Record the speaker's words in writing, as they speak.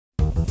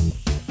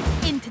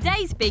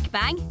today's Big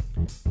Bang.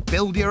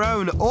 Build your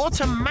own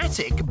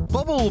automatic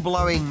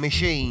bubble-blowing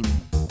machine.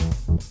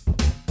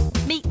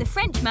 Meet the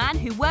French man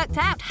who worked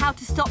out how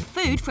to stop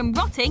food from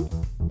rotting.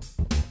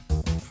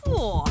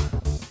 4.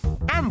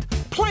 And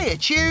play a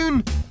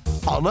tune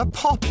on a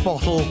pop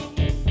bottle.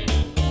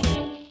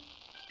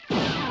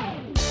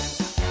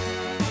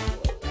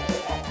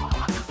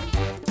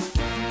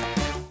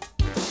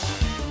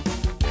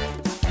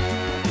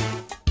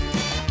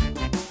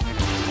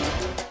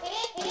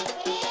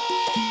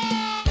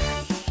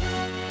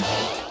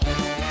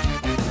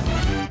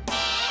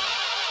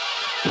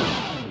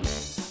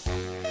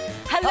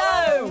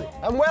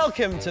 And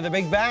welcome to the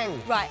Big Bang.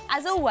 Right,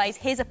 as always,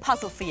 here's a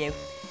puzzle for you.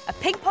 A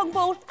ping pong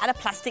ball and a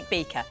plastic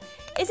beaker.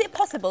 Is it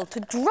possible to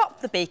drop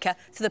the beaker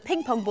so the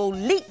ping pong ball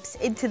leaps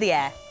into the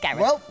air? Gareth?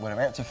 Well, we're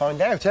about to find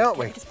out, aren't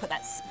we? Just put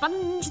that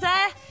sponge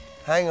there.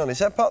 Hang on, is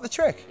that part of the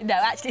trick? No,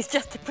 actually, it's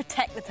just to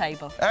protect the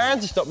table. And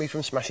to stop me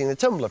from smashing the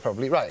tumbler,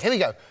 probably. Right, here we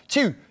go.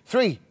 2,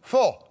 3,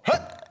 4.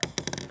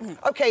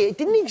 OK, it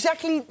didn't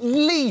exactly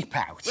leap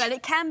out. Well,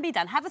 it can be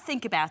done. Have a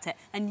think about it,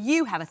 and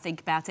you have a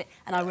think about it,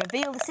 and I'll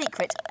reveal the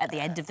secret at the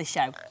end of the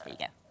show. Here you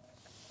go.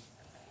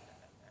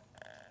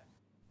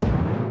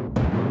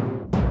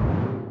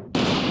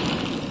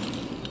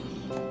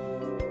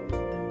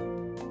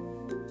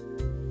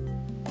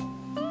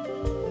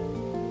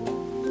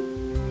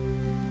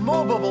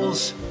 More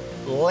bubbles,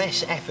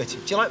 less effort. Do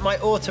you like my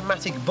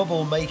automatic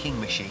bubble-making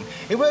machine?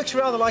 It works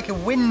rather like a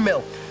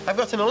windmill. I've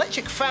got an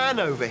electric fan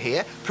over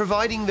here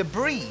providing the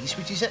breeze,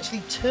 which is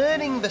actually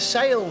turning the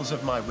sails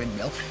of my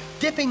windmill,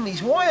 dipping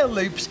these wire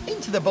loops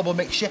into the bubble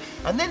mixture,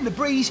 and then the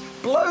breeze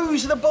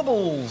blows the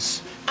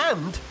bubbles.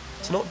 And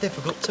it's not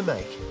difficult to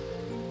make.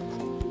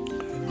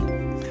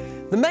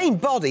 The main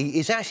body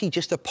is actually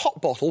just a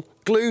pop bottle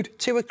glued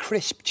to a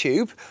crisp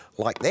tube,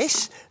 like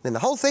this. Then the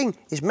whole thing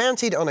is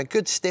mounted on a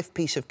good stiff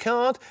piece of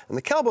card, and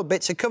the cardboard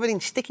bits are covered in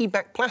sticky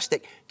back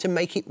plastic to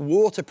make it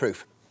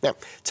waterproof. Now,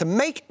 to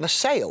make the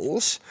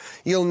sails,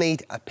 you'll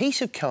need a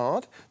piece of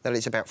card that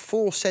is about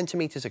 4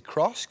 centimetres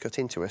across, cut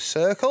into a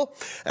circle,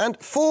 and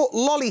 4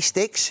 lolly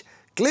sticks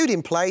glued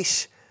in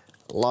place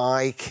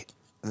like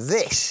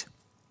this.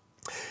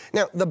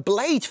 Now, the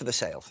blades for the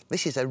sails,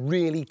 this is a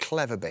really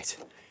clever bit.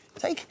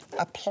 Take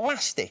a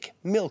plastic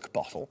milk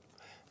bottle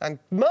and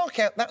mark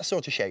out that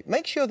sort of shape.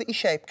 Make sure that your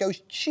shape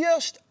goes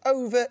just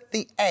over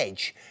the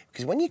edge,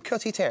 because when you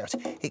cut it out,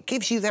 it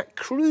gives you that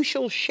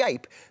crucial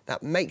shape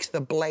that makes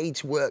the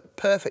blades work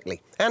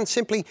perfectly. And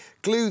simply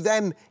glue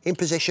them in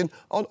position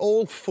on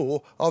all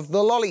 4 of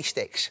the lolly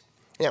sticks.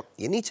 Now,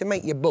 you need to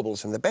make your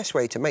bubbles, and the best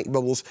way to make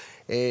bubbles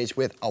is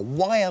with a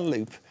wire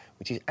loop,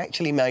 which is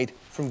actually made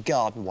from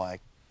garden wire.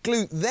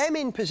 Glue them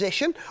in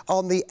position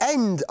on the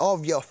end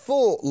of your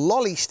 4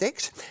 lolly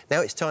sticks.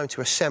 Now it's time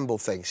to assemble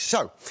things.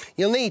 So,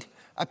 you'll need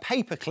a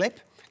paper clip.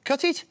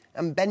 Cut it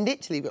and bend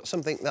it till you've got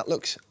something that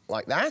looks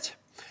like that.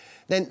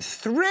 Then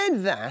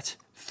thread that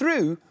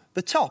through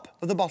the top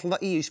of the bottle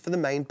that you used for the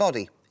main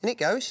body. In it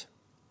goes.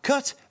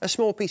 Cut a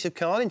small piece of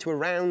card into a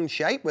round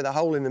shape with a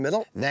hole in the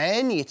middle.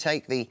 Then you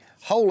take the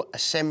whole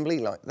assembly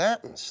like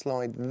that and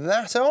slide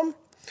that on.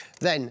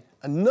 Then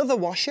another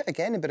washer,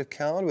 again a bit of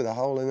card with a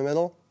hole in the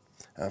middle.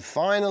 And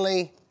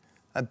finally,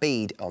 a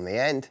bead on the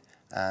end,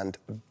 and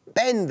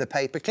bend the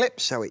paper clip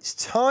so it's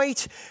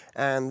tight,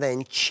 and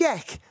then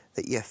check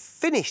that your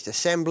finished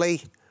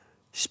assembly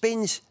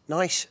spins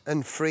nice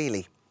and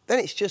freely. Then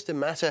it's just a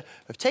matter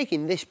of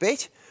taking this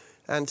bit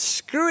and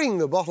screwing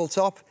the bottle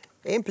top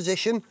in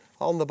position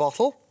on the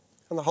bottle,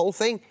 and the whole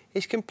thing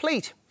is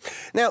complete.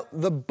 Now,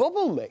 the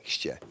bubble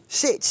mixture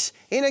sits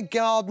in a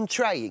garden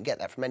tray. You can get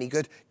that from any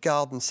good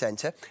garden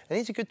centre. And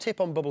here's a good tip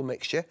on bubble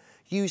mixture.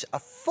 Use a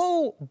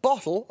full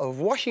bottle of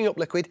washing up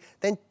liquid,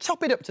 then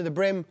top it up to the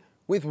brim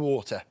with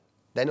water.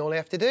 Then all you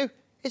have to do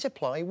is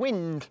apply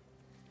wind.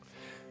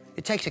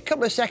 It takes a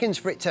couple of seconds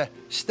for it to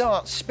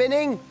start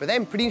spinning, but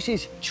then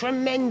produces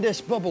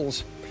tremendous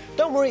bubbles.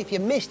 Don't worry if you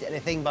missed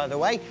anything, by the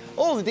way.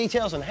 All the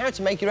details on how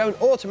to make your own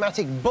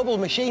automatic bubble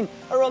machine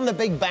are on the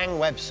Big Bang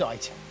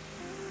website.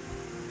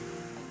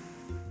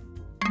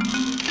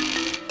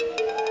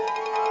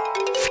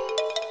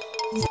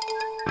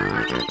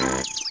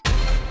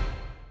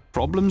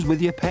 Problems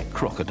with your pet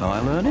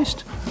crocodile,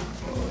 Ernest?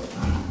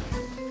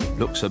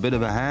 Looks a bit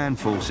of a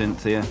handful,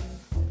 Cynthia.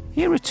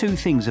 Here are 2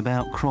 things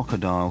about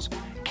crocodiles.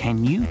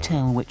 Can you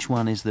tell which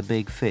one is the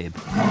big fib?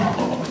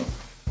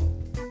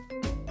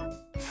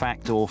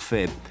 Fact or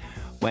fib?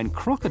 When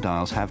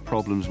crocodiles have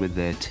problems with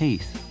their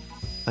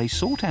teeth, they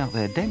sort out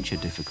their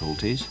denture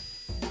difficulties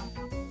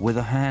with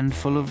a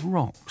handful of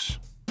rocks.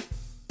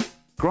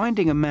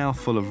 Grinding a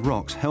mouthful of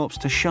rocks helps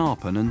to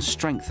sharpen and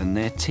strengthen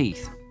their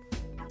teeth.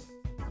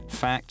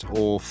 Fact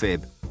or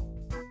fib?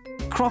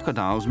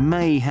 Crocodiles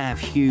may have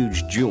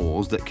huge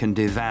jaws that can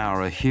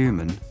devour a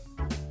human,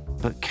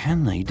 but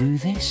can they do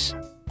this?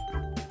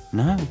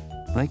 No,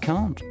 they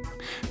can't.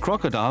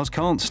 Crocodiles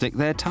can't stick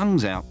their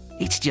tongues out.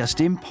 It's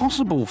just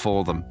impossible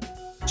for them.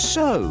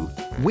 So,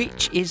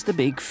 which is the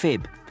big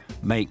fib?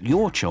 Make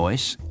your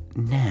choice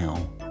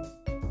now.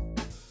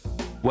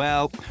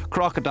 Well,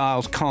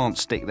 crocodiles can't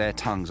stick their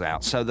tongues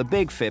out, so the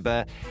big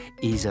fibber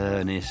is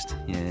earnest,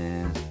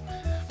 yeah.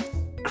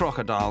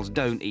 Crocodiles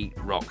don't eat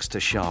rocks to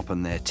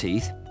sharpen their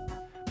teeth,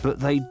 but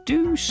they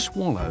do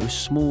swallow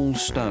small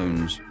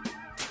stones.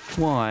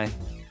 Why?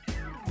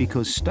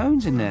 Because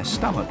stones in their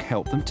stomach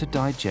help them to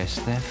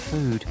digest their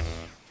food.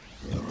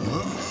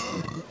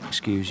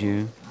 Excuse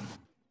you.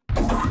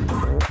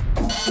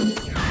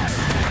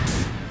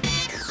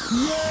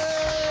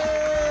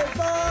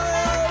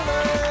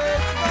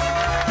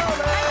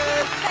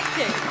 Thank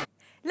you.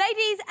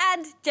 Ladies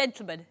and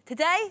gentlemen,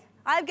 today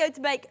I'm going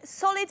to make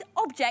solid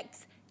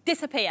objects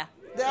disappear.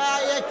 Nah,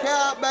 you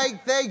can't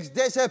make things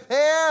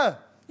disappear.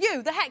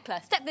 You, the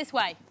heckler, step this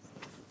way.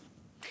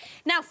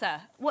 Now,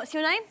 sir, what's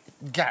your name?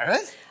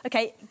 Gareth?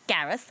 OK,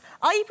 Gareth,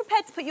 are you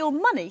prepared to put your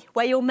money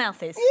where your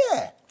mouth is?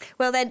 Yeah.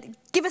 Well, then,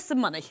 give us some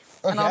money,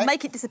 and I'll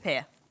make it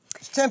disappear.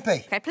 It's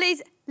 10p. OK,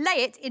 please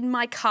lay it in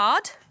my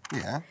card.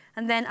 Yeah.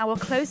 And then I will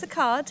close the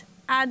card,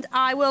 and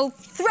I will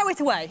throw it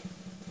away.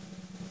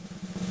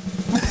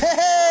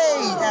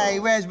 Hey,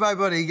 where's my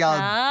money gone?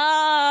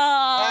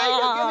 Ah! Hey,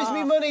 give us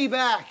me money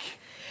back.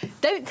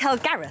 Don't tell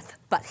Gareth,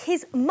 but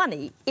his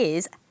money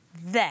is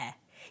there.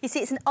 You see,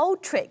 it's an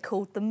old trick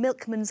called the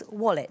milkman's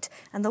wallet,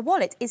 and the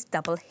wallet is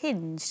double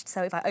hinged.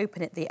 So if I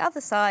open it the other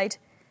side,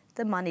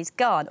 the money's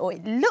gone, or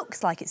it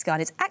looks like it's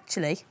gone. It's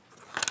actually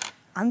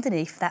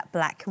underneath that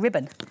black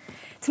ribbon.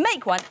 To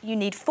make one, you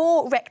need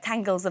 4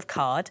 rectangles of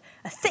card,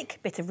 a thick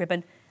bit of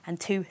ribbon, and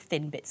 2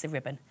 thin bits of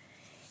ribbon.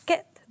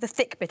 Get the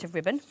thick bit of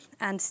ribbon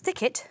and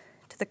stick it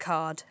to the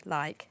card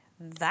like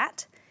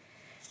that.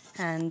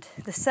 And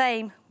the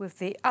same with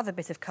the other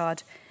bit of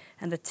card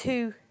and the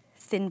 2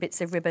 thin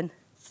bits of ribbon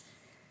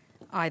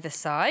either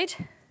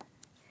side.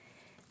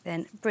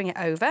 Then bring it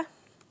over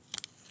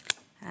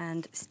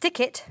and stick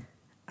it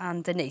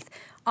underneath.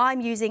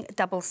 I'm using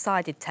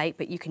double-sided tape,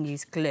 but you can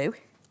use glue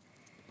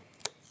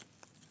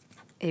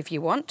if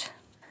you want.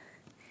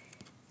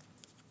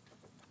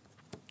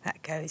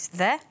 That goes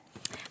there.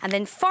 And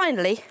then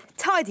finally,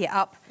 tidy it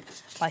up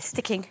by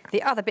sticking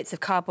the other bits of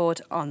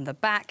cardboard on the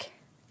back.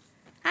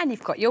 And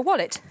you've got your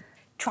wallet.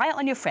 Try it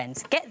on your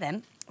friends. Get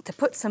them to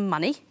put some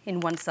money in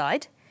one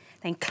side,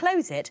 then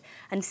close it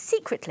and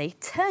secretly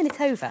turn it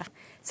over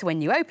so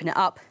when you open it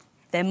up,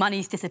 their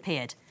money's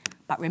disappeared.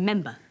 But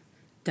remember,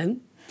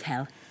 don't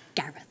tell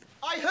Gareth.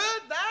 I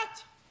heard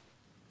that.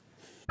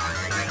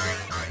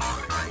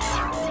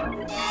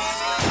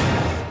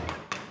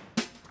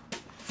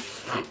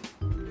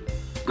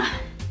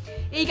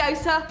 Here you go,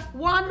 sir.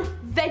 1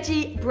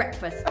 veggie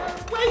breakfast.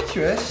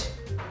 Waitress,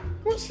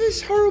 what's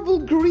this horrible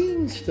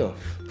green stuff?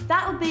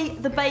 That'll be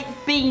the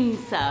baked beans,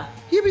 sir.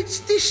 Yeah, but it's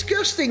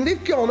disgusting.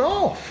 They've gone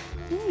off.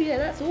 Oh, yeah,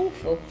 that's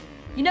awful.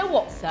 You know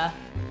what, sir?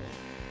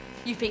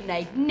 You think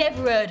they've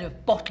never heard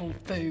of bottled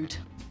food.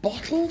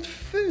 Bottled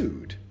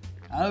food?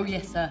 Oh,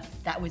 yes, sir.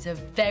 That was a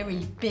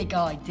very big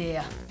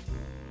idea.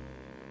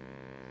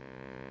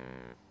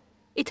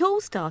 It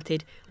all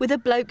started with a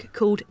bloke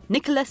called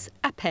Nicholas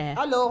Appert.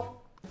 Hello.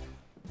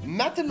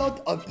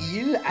 Matelote of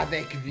eel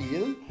avec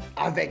veal,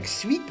 avec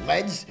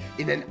sweetbreads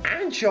in an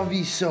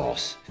anchovy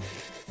sauce.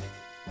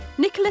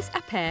 Nicholas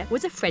Appert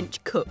was a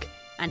French cook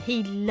and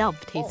he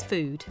loved his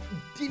food.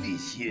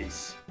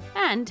 Delicious.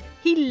 And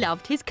he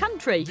loved his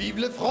country. Vive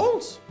la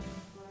France!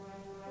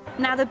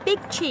 Now, the big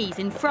cheese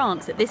in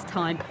France at this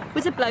time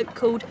was a bloke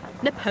called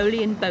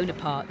Napoleon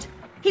Bonaparte.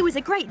 He was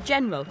a great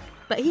general,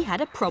 but he had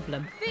a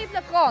problem. Vive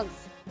la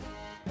France!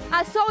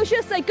 Our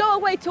soldiers, they go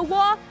away to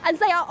war and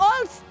they are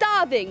all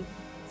starving.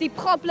 The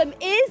problem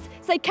is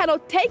they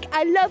cannot take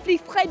our lovely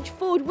French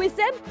food with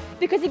them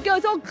because it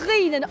goes all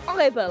green and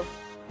horrible.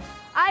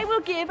 I will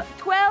give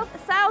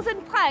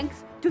 12,000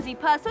 francs to the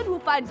person who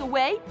finds a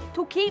way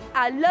to keep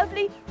our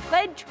lovely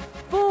French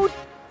food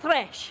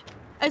fresh.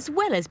 As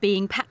well as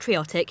being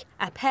patriotic,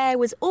 Appert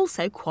was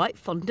also quite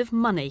fond of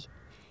money.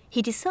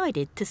 He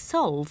decided to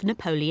solve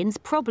Napoleon's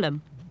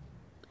problem.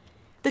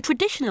 The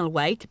traditional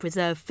way to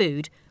preserve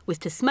food was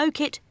to smoke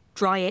it,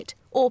 dry it,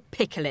 or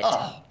pickle it.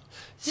 Oh,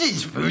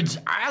 these foods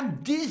are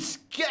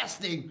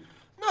disgusting.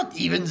 Not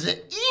even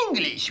the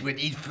English would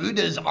eat food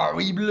as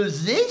horrible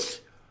as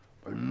this.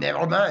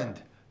 Never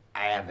mind,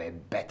 I have a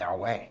better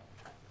way.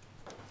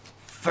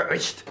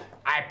 First,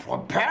 I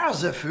prepare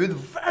the food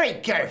very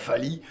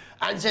carefully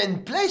and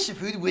then place the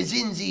food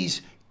within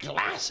these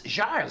glass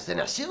jars.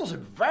 Then I seal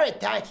them very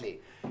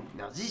tightly.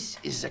 Now this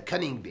is the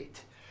cunning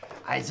bit.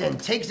 I then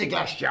take the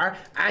glass jar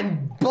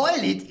and boil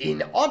it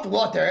in hot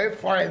water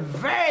for a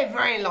very,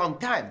 very long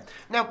time.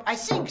 Now, I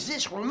think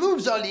this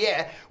removes all the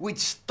air, which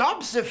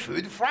stops the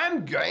food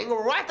from going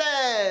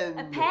rotten.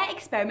 Appert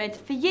experimented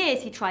for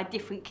years. He tried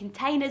different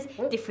containers,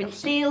 different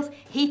seals,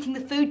 heating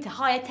the food to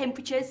higher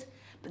temperatures.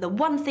 But the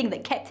one thing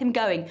that kept him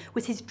going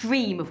was his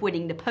dream of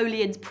winning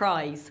Napoleon's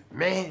prize.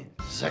 Man,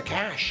 the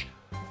cash.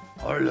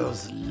 All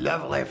those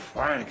lovely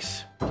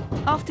francs.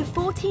 After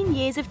 14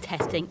 years of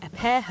testing,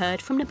 Appert heard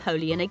from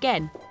Napoleon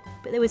again.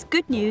 But there was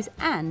good news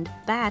and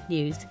bad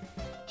news.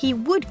 He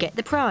would get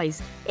the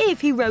prize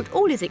if he wrote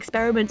all his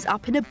experiments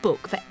up in a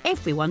book for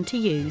everyone to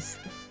use.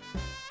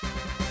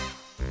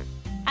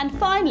 And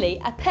finally,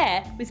 a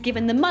pair was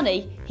given the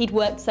money he'd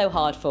worked so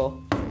hard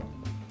for.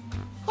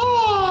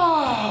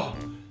 Oh,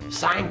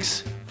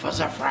 thanks for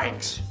the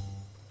francs.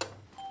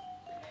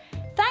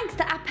 Thanks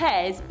to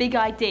Aper's big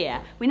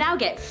idea, we now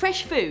get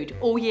fresh food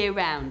all year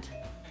round.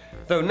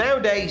 Though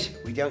nowadays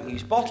we don't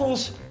use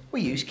bottles, we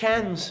use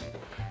cans.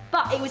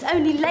 But it was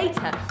only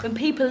later, when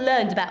people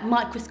learned about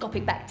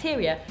microscopic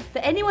bacteria,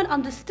 that anyone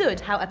understood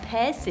how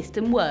Aper's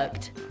system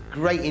worked.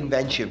 Great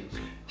invention.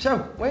 So,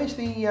 where's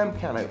the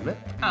can opener?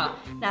 Ah,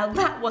 now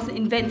that wasn't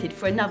invented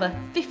for another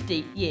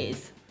 50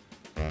 years.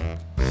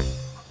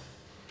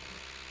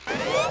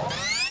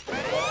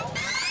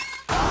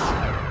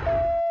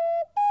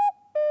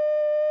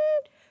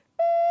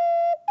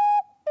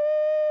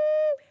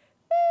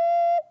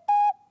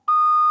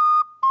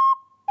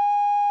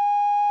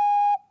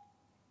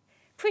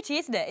 Pretty,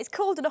 isn't it? It's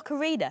called an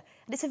ocarina,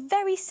 and it's a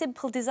very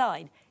simple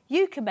design.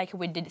 You can make a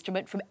wind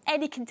instrument from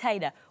any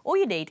container. All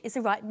you need is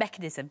the right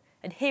mechanism,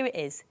 and here it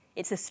is.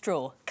 It's a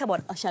straw. Come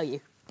on, I'll show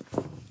you.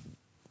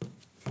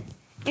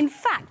 In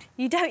fact,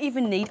 you don't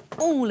even need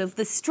all of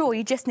the straw.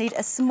 You just need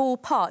a small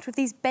part. With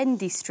these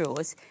bendy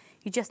straws,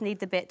 you just need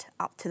the bit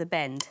up to the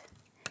bend.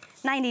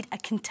 Now you need a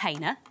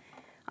container.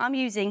 I'm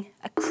using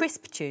a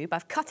crisp tube.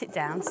 I've cut it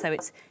down so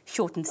it's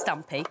short and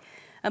stumpy,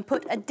 and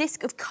put a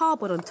disc of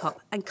cardboard on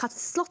top and cut a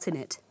slot in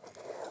it.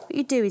 What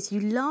you do is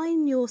you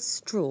line your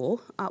straw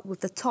up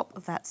with the top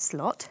of that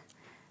slot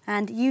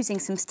and using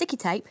some sticky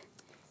tape,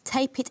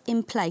 tape it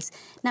in place.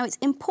 Now it's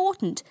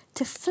important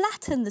to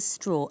flatten the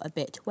straw a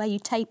bit where you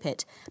tape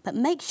it, but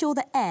make sure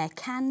the air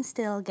can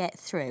still get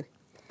through.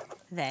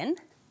 Then,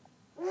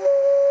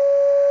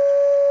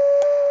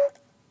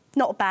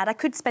 not bad, I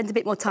could spend a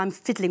bit more time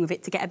fiddling with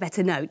it to get a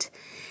better note.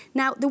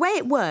 Now, the way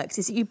it works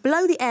is that you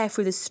blow the air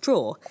through the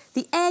straw.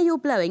 The air you're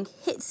blowing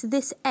hits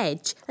this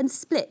edge and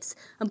splits,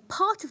 and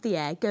part of the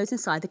air goes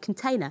inside the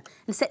container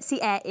and sets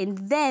the air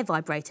in there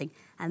vibrating,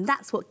 and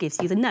that's what gives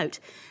you the note.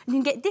 And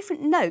you can get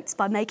different notes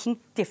by making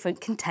different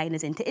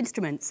containers into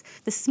instruments.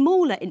 The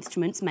smaller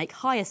instruments make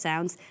higher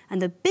sounds,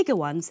 and the bigger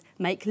ones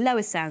make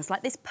lower sounds,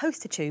 like this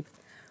poster tube.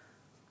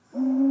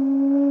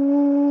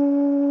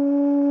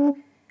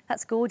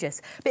 That's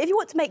gorgeous. But if you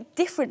want to make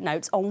different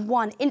notes on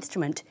one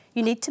instrument,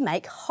 you need to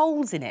make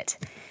holes in it.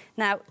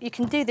 Now, you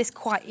can do this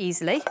quite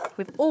easily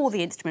with all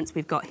the instruments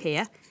we've got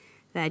here.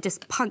 There,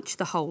 just punch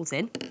the holes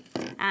in.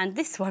 And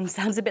this one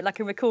sounds a bit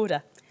like a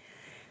recorder.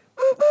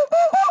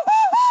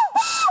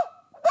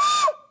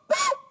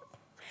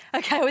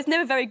 OK, I was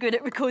never very good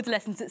at recorder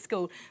lessons at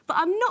school, but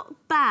I'm not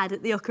bad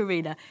at the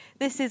ocarina.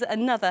 This is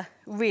another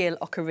real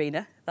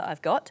ocarina that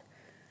I've got.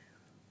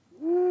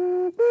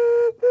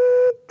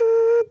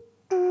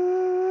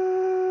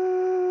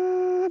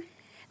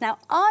 Now,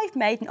 I've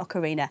made an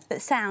ocarina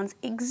that sounds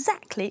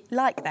exactly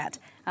like that,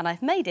 and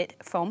I've made it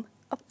from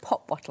a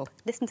pop bottle.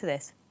 Listen to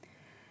this.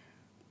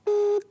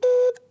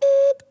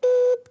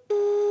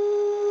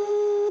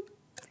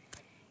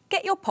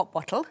 Get your pop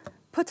bottle,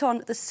 put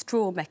on the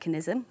straw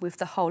mechanism with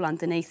the hole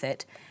underneath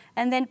it,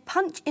 and then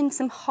punch in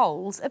some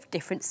holes of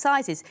different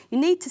sizes. You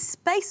need to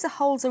space the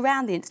holes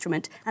around the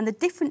instrument, and the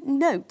different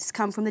notes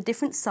come from the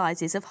different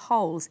sizes of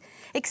holes.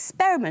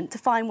 Experiment to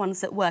find ones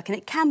that work, and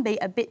it can be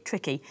a bit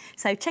tricky.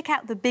 So check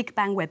out the Big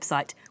Bang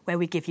website, where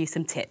we give you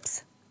some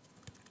tips.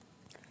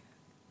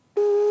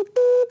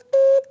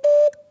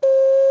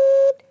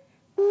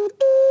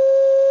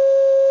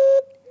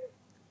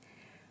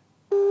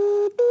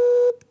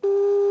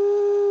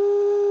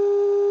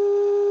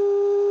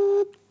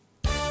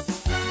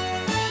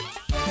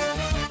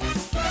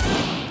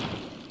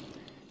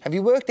 Have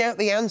you worked out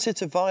the answer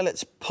to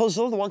Violet's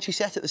puzzle, the one she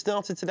set at the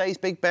start of today's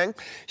Big Bang?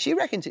 She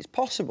reckons it's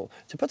possible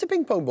to put a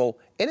ping pong ball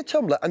in a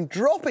tumbler and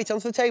drop it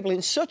onto the table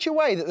in such a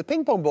way that the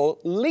ping pong ball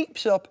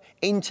leaps up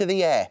into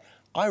the air.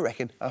 I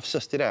reckon I've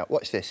sussed it out.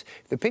 Watch this.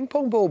 If the ping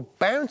pong ball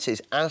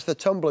bounces as the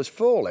tumbler's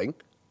falling...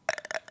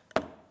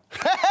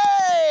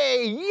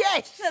 Hey!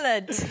 Yes!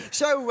 Excellent.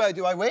 So,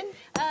 do I win?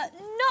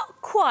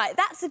 Not quite.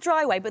 That's the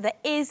dry way, but there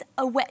is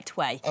a wet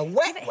way. A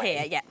wet way?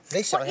 Here, yeah.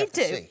 This what I have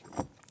to see.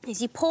 Is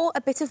you pour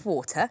a bit of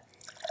water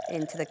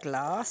into the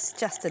glass,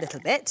 just a little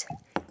bit.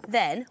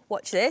 Then,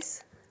 watch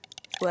this,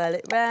 swirl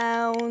it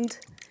round,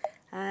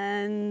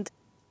 and...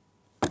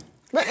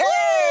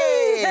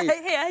 Hey!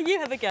 Here, you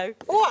have a go.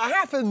 What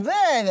happened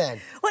there, then?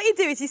 What you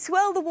do is you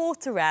swirl the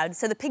water round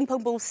so the ping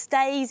pong ball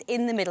stays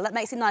in the middle. That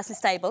makes it nice and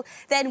stable.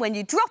 Then, when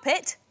you drop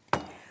it,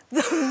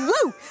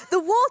 the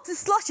water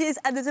sloshes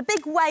and there's a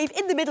big wave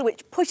in the middle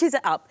which pushes it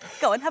up.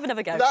 Go on, have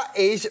another go. That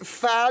is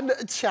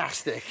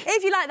fantastic.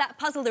 If you like that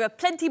puzzle, there are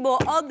plenty more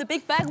on the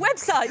Big Bang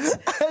website.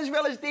 As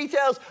well as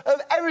details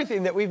of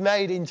everything that we've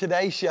made in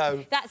today's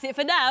show. That's it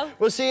for now.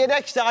 We'll see you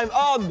next time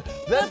on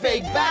The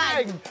Big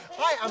Bang.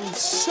 I am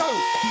so...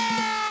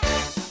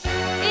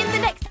 In the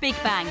next Big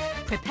Bang,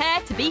 prepare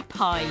to be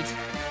pied.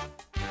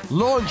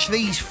 Launch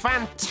these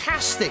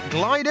fantastic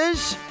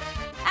gliders.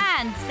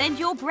 And send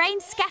your brain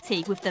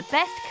scatty with the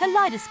best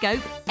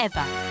kaleidoscope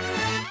ever.